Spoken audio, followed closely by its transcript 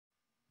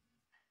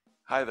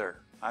Hi there,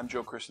 I'm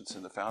Joe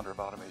Christensen, the founder of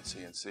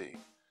AutoMateCNC.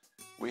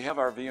 We have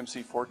our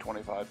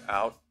VMC425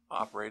 out,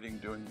 operating,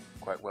 doing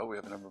quite well. We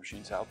have a number of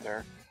machines out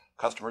there.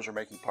 Customers are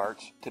making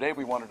parts. Today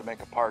we wanted to make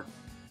a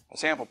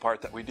sample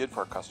part that we did for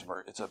our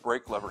customer. It's a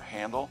brake lever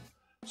handle.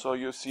 So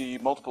you'll see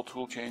multiple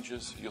tool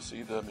changes. You'll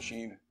see the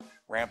machine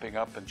ramping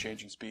up and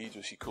changing speeds.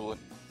 You'll see coolant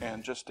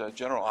and just a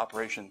general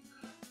operation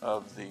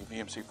of the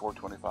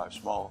VMC425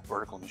 small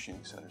vertical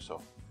machining center.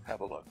 So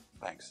have a look.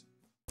 Thanks.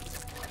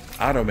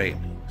 AutoMate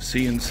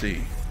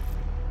CNC.